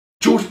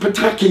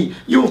Pataki,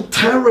 you're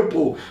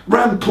terrible.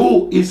 Rand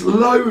Paul is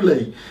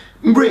lowly.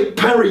 Rick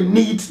Perry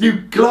needs new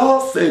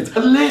glasses. A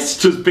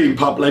list has been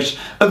published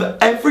of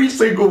every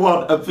single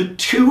one of the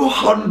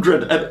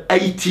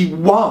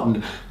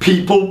 281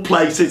 people,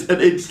 places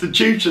and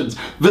institutions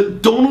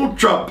that Donald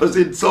Trump has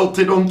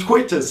insulted on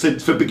Twitter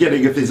since the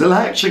beginning of his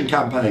election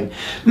campaign.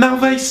 Now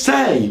they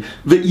say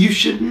that you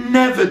should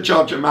never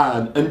judge a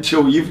man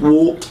until you've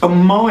walked a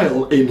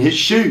mile in his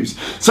shoes.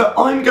 So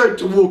I'm going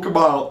to walk a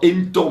mile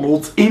in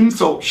Donald's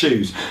insult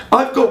shoes.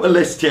 I've got the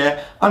list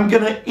here. I'm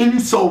going to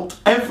insult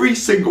every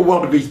single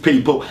one of these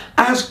people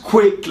as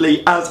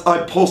quickly as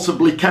I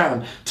possibly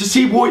can to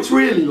see what it's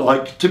really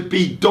like to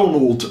be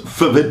Donald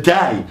for the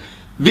day.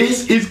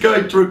 This is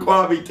going to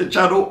require me to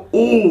channel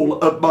all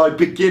of my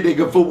beginning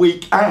of the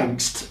week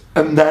angst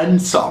and then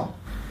some.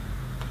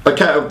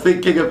 Okay, I'm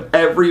thinking of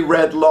every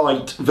red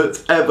light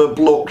that's ever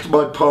blocked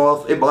my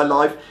path in my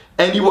life,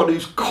 anyone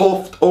who's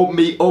coughed on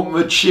me on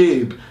the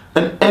tube,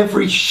 and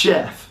every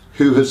chef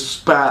who has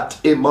spat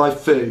in my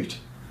food.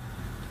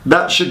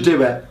 That should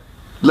do it.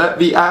 Let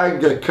the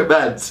anger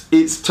commence.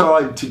 It's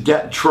time to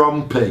get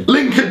Trumpy.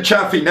 Lincoln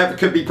Chaffee never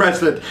could be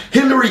president.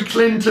 Hillary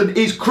Clinton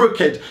is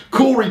crooked.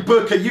 Cory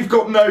Booker, you've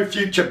got no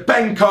future.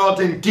 Ben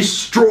Cardin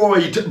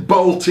destroyed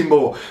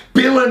Baltimore.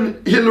 Bill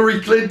and Hillary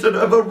Clinton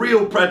are the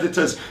real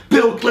predators.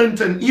 Bill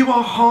Clinton, you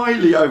are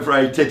highly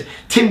overrated.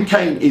 Tim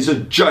Kaine is a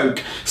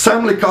joke.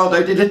 Sam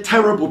Liccardo did a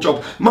terrible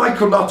job.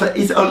 Michael Nutter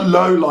is a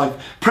lowlife.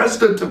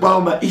 President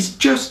Obama is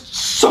just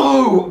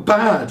so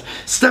bad.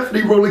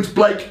 Stephanie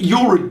Rawlings-Blake,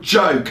 you're a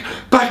joke.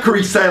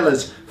 Bakary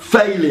Sellers,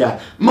 failure.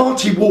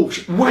 Marty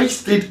Walsh,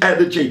 wasted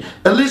energy.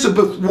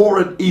 Elizabeth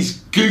Warren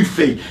is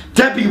goofy.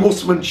 Debbie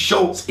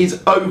Wasserman-Schultz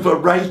is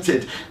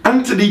overrated.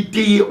 Anthony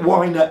D.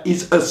 Weiner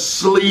is a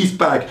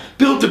sleazebag.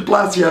 Bill de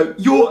Blasio,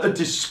 you're a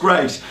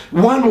disgrace.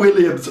 Juan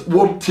Williams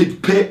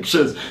wanted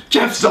pictures.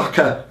 Jeff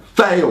Zucker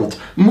failed.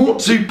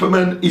 Mort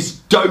Superman is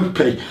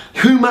dopey.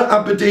 Huma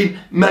Abedin,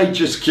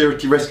 major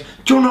security risk.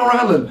 John R.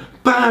 Allen,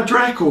 bad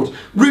record.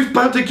 Ruth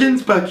Bader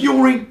Ginsburg,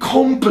 you're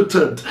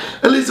incompetent.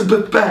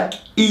 Elizabeth Beck,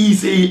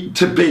 easy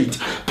to beat.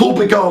 Paul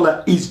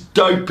Begala is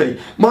dopey.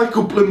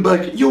 Michael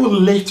Bloomberg, you're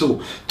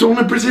little.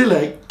 Donna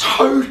Brazile,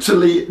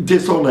 totally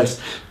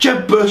dishonest.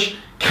 Jeb Bush,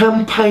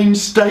 campaign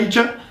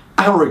stager,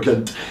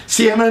 arrogant.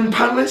 CNN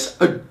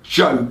panelist, a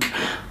joke.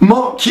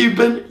 Mark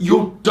Cuban,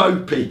 you're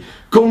dopey.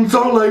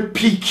 Gonzalo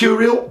P.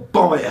 Curiel,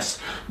 biased.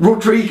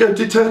 Rodrigo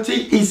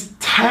Duterte is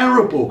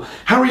terrible.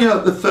 Harry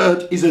Hurt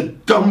III is a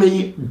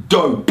dummy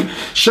dope.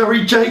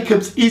 Sherry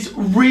Jacobs is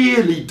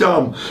really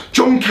dumb.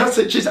 John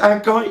Kasich's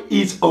ad guy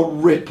is a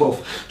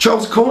rip-off.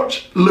 Charles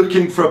Koch,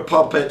 looking for a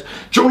puppet.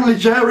 John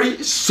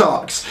Legere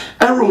sucks.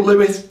 Errol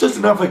Lewis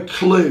doesn't have a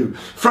clue.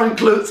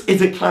 Frank Lutz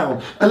is a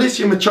clown.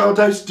 Alicia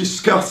Machado's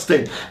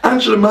disgusting.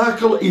 Angela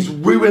Merkel is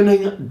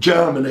ruining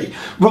Germany.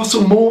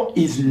 Russell Moore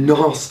is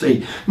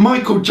nasty.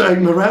 Michael J.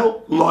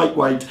 Morell,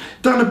 lightweight.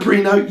 Dana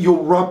Perino, you're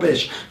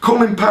rubbish.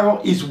 Colin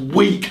Powell is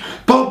weak.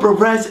 Barbara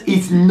Rez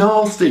is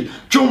nasty.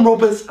 John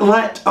Roberts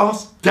let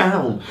us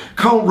down.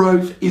 Karl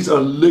Rove is a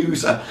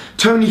loser.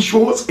 Tony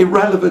Schwartz,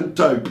 irrelevant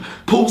dope.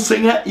 Paul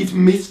Singer is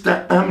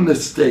Mr.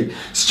 Amnesty.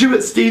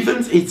 Stuart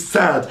Stevens is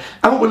sad.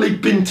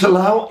 Al-Walid bin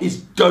Talal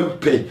is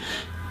dopey.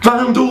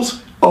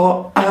 Vandals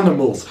are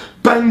animals.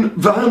 Ben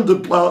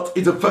Vanderplat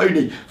is a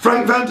phony.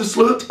 Frank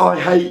Vandersloot, I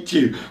hate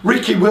you.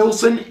 Ricky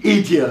Wilson,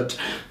 idiot.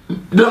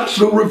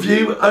 National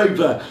Review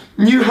over.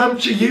 New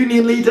Hampshire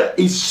Union Leader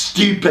is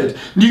stupid.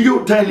 New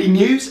York Daily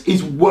News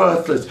is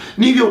worthless.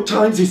 New York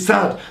Times is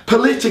sad.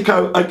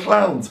 Politico are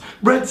clowns.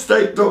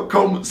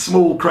 RedState.com,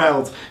 small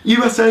crowds.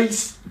 USA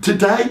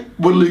Today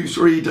will lose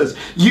readers.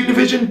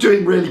 Univision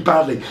doing really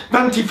badly.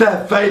 Vanity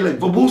Fair failing.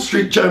 The Wall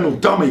Street Journal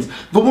dummies.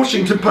 The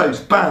Washington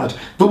Post bad.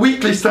 The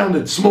Weekly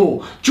Standard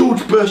small.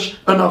 George Bush,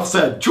 enough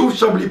said. George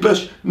W.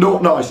 Bush,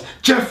 not nice.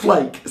 Jeff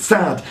Flake,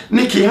 sad.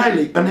 Nikki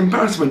Haley, an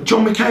embarrassment.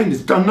 John McCain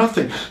has done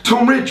nothing.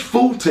 Tom Ridge,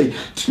 faulty.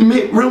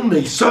 Mitt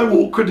Romney, so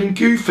awkward and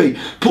goofy.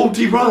 Paul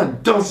D.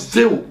 Ryan does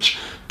zilch.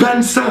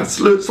 Ben Sass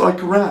looks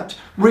like a rat.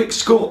 Rick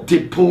Scott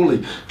did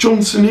poorly. John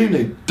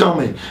Sununu,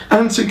 dummy.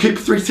 Anderson Cooper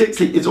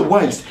 360 is a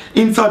waste.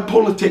 Inside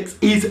Politics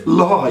is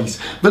lies.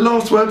 The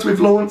Last Words with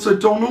Lawrence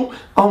O'Donnell,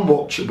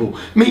 unwatchable.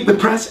 Meet the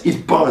Press is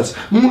biased.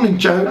 Morning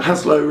Joe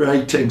has low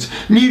ratings.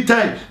 New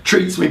Day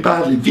treats me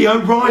badly. The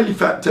O'Reilly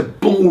Factor,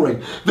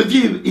 boring. The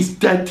View is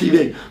dead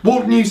TV.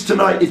 World News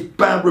Tonight is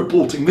bad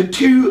reporting. The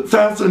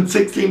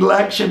 2016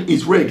 election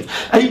is rigged.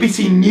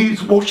 ABC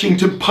News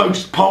Washington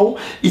Post poll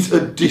is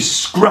a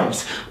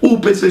disgrace. All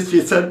Business the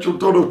Essential,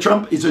 Donald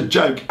Trump is a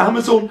joke.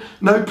 Amazon,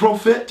 no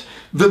profit.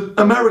 The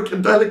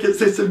American delegate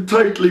system,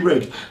 totally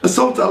rigged.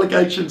 Assault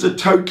allegations are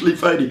totally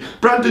phony.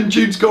 Brandon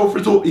June's golf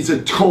resort is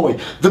a toy.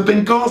 The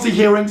Benghazi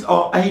hearings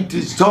are a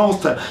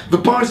disaster. The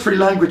Bias-Free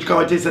Language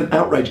Guide is an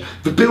outrage.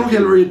 The Bill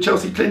Hillary and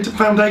Chelsea Clinton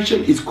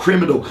Foundation is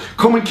criminal.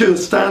 Common Core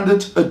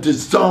standards, a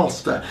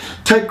disaster.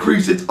 Ted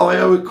Cruz's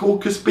Iowa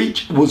caucus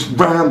speech was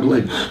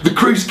rambling. The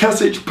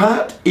Cruz-Kasich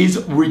pat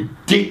is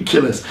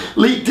ridiculous.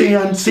 Leaked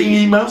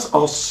DNC emails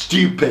are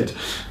stupid.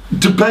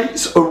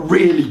 Debates are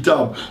really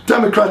dumb.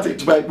 Democratic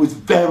debate was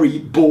very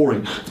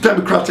boring. The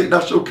Democratic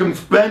National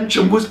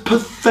Convention was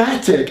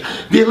pathetic.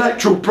 The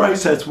electoral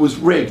process was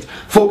rigged.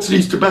 Fox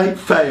News debate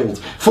failed.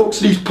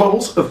 Fox News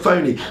polls are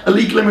phony.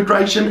 Illegal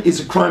immigration is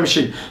a crime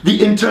machine.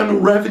 The Internal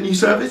Revenue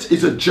Service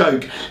is a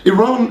joke.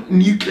 Iran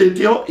nuclear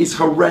deal is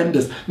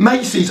horrendous.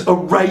 Macy's are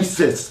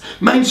racist.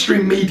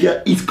 Mainstream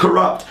media is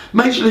corrupt.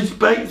 Major League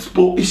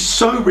Baseball is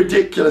so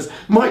ridiculous.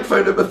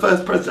 Microphone at the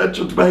first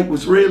presidential debate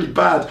was really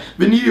bad.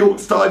 The New York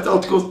Times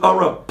articles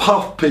are a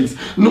puff piece.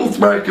 North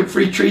American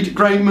Free Trade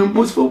Agreement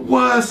was the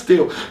worst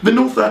deal. The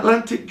North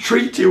Atlantic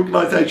Treaty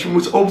Organization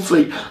was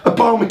obsolete.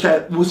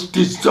 Obamacare was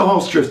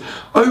disastrous.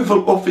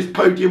 Oval Office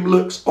podium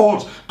looks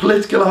odd.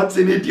 Political ads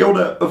in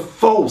Indiana are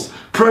false.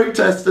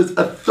 Protesters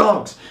are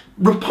thugs.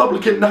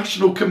 Republican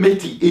National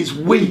Committee is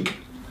weak.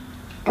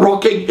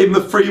 Rocking in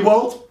the free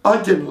world? I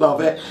didn't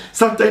love it.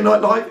 Saturday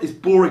Night Live is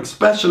boring.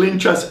 Special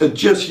interests are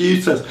just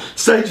useless.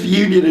 State of the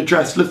Union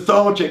address,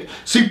 lethargic.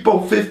 Super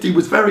Bowl 50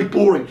 was very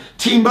boring.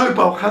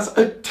 T-Mobile has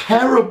a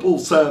terrible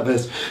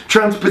service.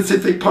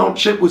 Trans-Pacific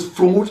Partnership was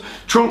flawed.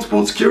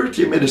 Transport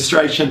Security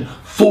Administration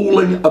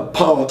falling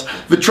apart.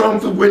 The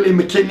triumph of William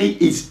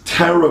McKinley is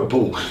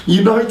terrible.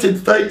 United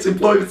States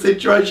employment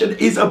situation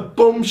is a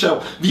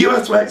bombshell. The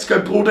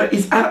US-Mexico border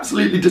is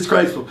absolutely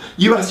disgraceful.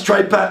 US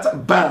trade pact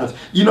bad.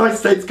 United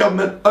States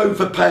government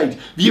overpaid.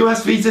 The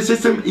US visa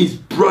system is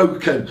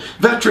broken.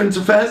 Veterans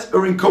Affairs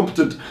are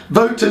incompetent.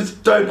 Voters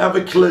don't have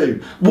a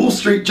clue. Wall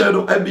Street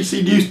Journal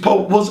NBC News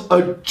poll was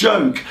a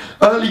joke.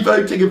 Early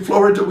voting in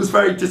Florida was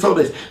very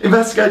dishonest.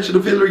 Investigation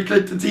of Hillary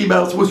Clinton's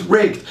emails was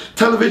rigged.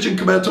 Television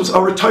commercials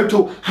are a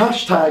total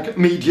hashtag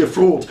media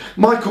fraud.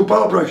 Michael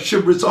Barbaro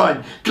should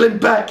resign. Glenn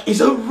Beck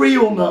is a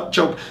real nut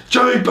job.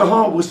 Joey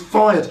Behar was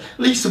fired.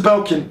 Lisa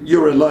Belkin,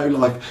 you're a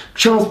lowlife.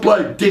 Charles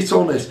Blow,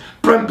 dishonest.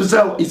 Brent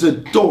Bozell is a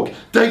dog.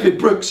 David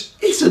Brooks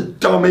is a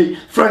dummy.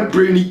 Frank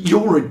Bruni,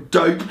 you're a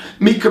dope.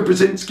 Mika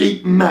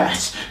Brzezinski,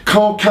 mess.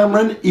 Carl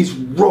Cameron is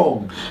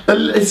wrong.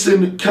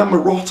 Alison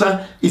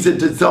Camerota is a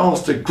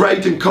disaster.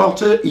 Graydon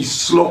Carter is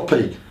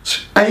sloppy.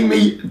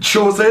 Amy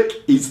Chozick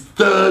is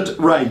third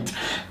rate.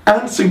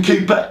 Anderson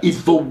Cooper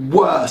is the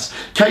worst.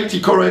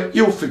 Katie Corrie,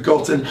 you're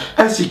forgotten.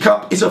 Essie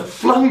Cup is a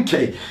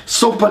flunky.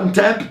 Sopan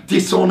Deb,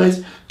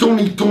 dishonest.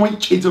 Donny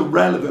Deutsch is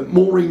irrelevant.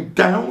 Maureen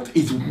Dowd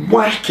is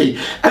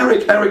wacky.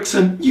 Eric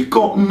Erickson, you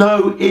got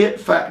no it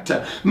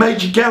factor.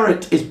 Major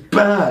Garrett is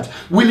bad.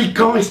 Willie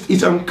Geist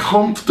is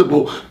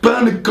uncomfortable.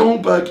 Bernard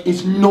Goldberg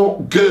is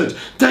not good.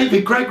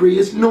 David Gregory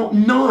is not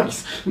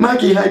nice.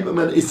 Maggie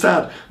Haberman is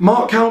sad.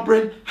 Mark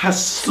Halbrin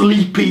has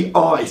sleepy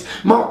eyes.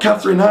 Mark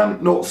Catherine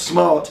Ham, not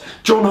smart.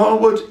 John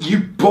Harwood, you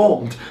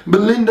bombed.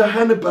 Melinda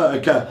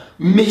Henneberger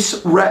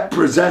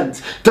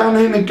misrepresents. Dan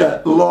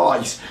Henniger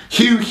lies.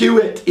 Hugh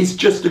Hewitt is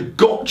just a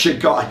gotcha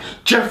guy.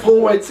 Jeff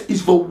Horwitz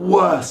is the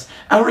worst.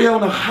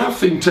 Ariana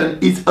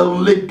Huffington is a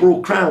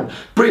liberal crown.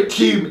 Britt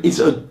Hume is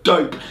a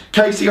dope.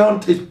 Casey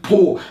Hunt is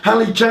poor.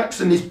 Hallie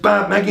Jackson is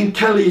bad. Megyn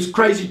Kelly is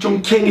crazy.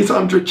 John King is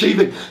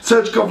underachieving.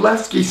 Serge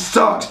Kovaleski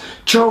sucks.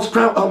 Charles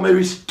Krauthammer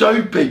is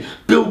dopey.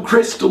 Bill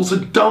Crystal's a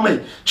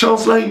dummy.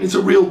 Charles Lane is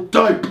a real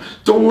dope.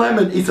 Don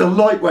Lemon is a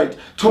lightweight.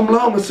 Tom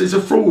Lamas is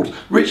a fraud.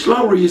 Rich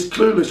Lowry is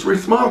clueless.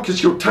 Ruth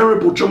Marcus, you're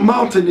terrible. John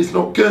Martin is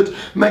not good.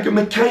 Megan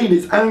McCain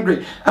is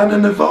angry. Anna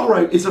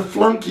Navarro is a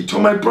flunky.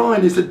 Tom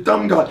O'Brien is a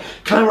dumb guy.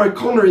 Claire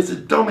O'Connor is a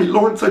dummy.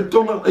 Lawrence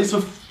O'Donnell is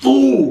a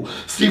fool.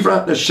 Steve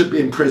Ratner should be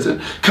in prison.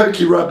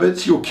 Cokie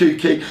Roberts, you're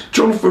kooky.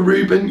 Jonathan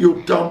Rubin,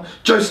 you're dumb.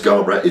 Joe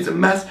Scarborough is a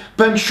mess.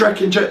 Ben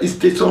Streckinger is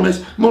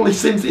dishonest. Molly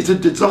Sims is a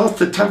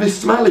disaster. Tavis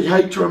Smalley,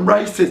 hater and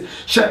racist.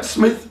 Shep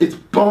Smith is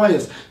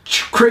biased.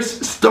 Chris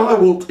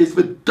Stywalt is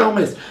the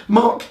dumbest.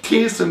 Mark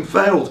Tierson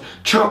failed.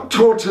 Chuck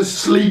Todd has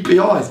sleepy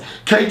eyes.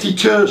 Katie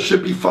Church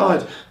should be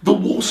fired. The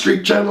Wall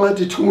Street Journal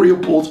editorial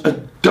boards are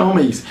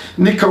dummies.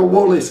 Nicole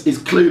Wallace is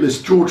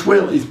clueless. George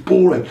Will is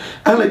boring.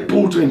 Alec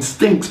Baldwin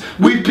stinks.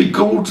 Whoopi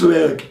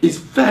Goldberg is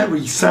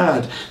very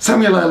sad.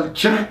 Samuel L.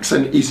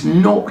 Jackson is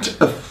not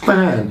a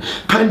fan.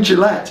 Penn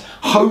Jillette,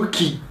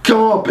 hokey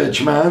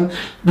garbage, man.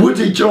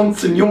 Woody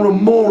Johnson, you're a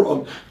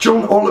moron.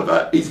 John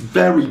Oliver is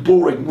very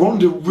boring.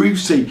 Ronda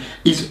Rousey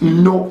is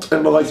not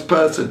a nice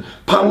person.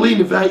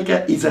 Paulina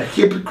Vega is a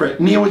hypocrite.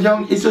 Neil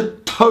Young is a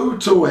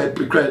total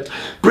hypocrite.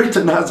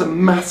 Britain has a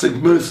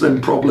massive Muslim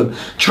problem.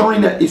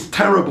 China is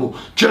terrible.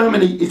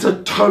 Germany is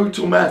a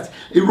total mess.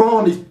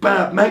 Iran is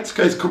bad.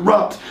 Mexico is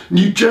corrupt.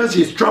 New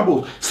Jersey is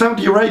troubled.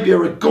 Saudi Arabia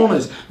are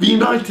goners. The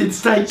United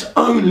States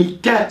only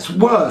gets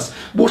worse.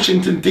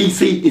 Washington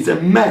DC is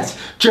a mess.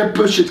 Jeb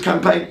Bush's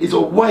campaign is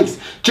a waste.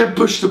 Jeb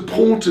Bush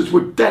supporters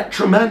were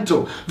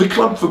detrimental. The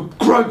Club for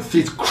Growth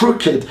is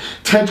crooked.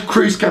 Ted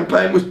Cruz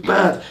campaign was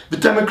bad. The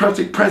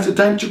Democratic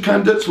presidential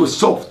candidates were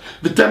soft.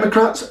 The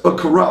Democrats are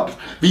corrupt. corrupt.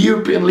 The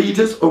European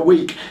leaders are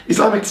weak.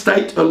 Islamic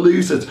State are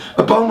losers.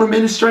 Obama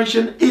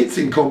administration, it's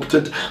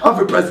incompetent.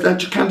 Other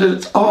presidential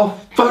candidates are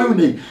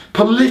phony.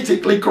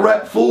 Politically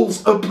correct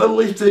fools are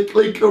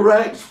politically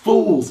correct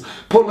fools.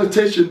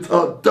 Politicians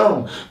are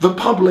dumb. The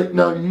public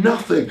know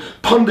nothing.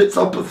 Pundits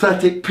are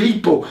pathetic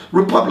people.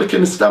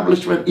 Republican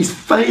establishment is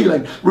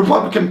failing.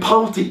 Republican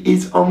Party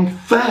is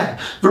unfair.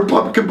 The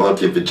Republican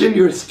Party of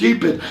Virginia is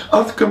stupid.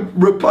 Other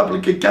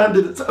Republican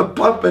candidates are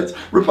puppets.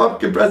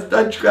 Republican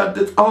presidential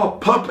candidates are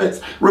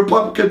puppets.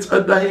 Republicans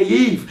are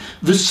naive.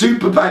 The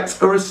super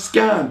PACs are a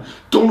scam.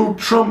 Donald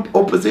Trump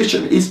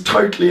opposition is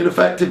totally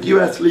ineffective.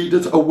 US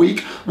leaders are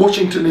weak.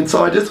 Washington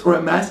insiders are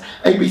a mess.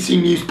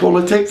 ABC News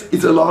politics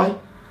is a lie.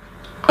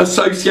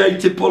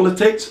 Associated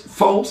Politics,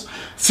 false.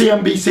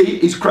 CNBC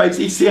is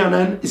crazy.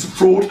 CNN is a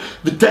fraud.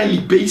 The Daily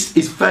Beast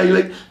is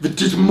failing. The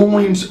Des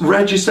Moines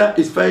Register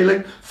is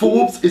failing.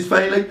 Forbes is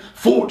failing.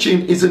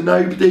 Fortune is a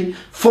nobody.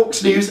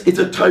 Fox News is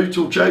a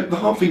total joke. The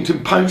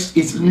Huffington Post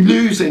is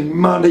losing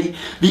money.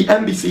 The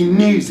NBC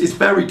News is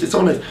very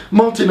dishonest.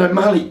 Martin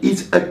O'Malley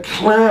is a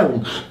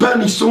clown.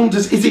 Bernie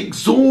Sanders is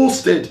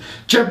exhausted.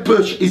 Jeb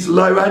Bush is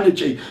low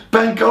energy.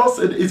 Ben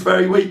Carson is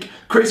very weak.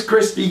 Chris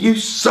Christie, you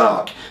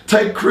suck.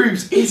 Ted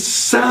Cruz is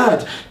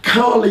sad.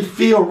 Carly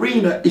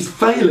Fiorina is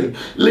failing.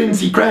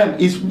 Lindsey Graham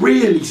is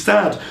really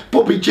sad.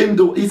 Bobby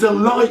Jindal is a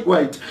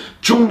lightweight.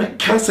 John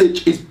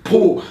Kasich is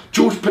poor.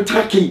 George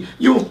Pataki,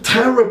 you're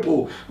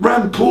terrible.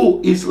 Rand Paul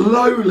is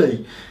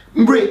lowly.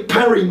 Rick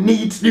Perry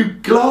needs new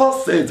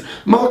glasses.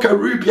 Marco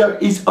Rubio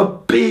is a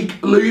big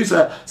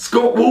loser.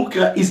 Scott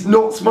Walker is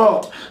not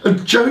smart.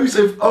 And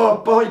Joseph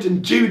R.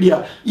 Biden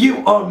Jr.,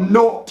 you are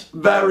not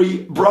very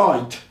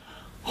bright.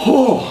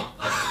 Oh,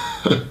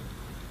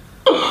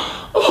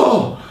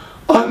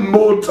 I'm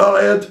more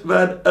tired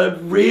than a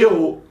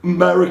real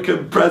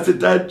American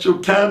presidential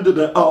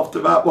candidate after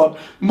that one.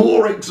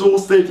 More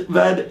exhausted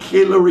than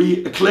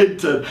Hillary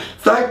Clinton.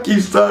 Thank you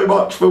so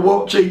much for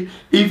watching.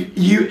 If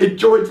you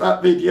enjoyed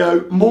that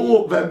video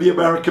more than the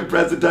American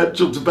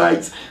presidential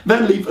debates,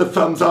 then leave a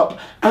thumbs up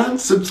and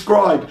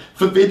subscribe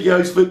for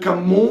videos that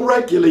come more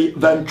regularly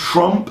than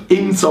Trump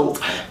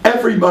insults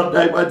every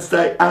Monday,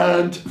 Wednesday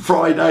and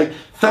Friday.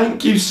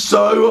 Thank you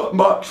so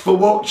much for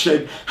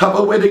watching. Have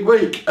a winning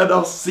week and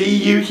I'll see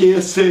you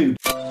here soon.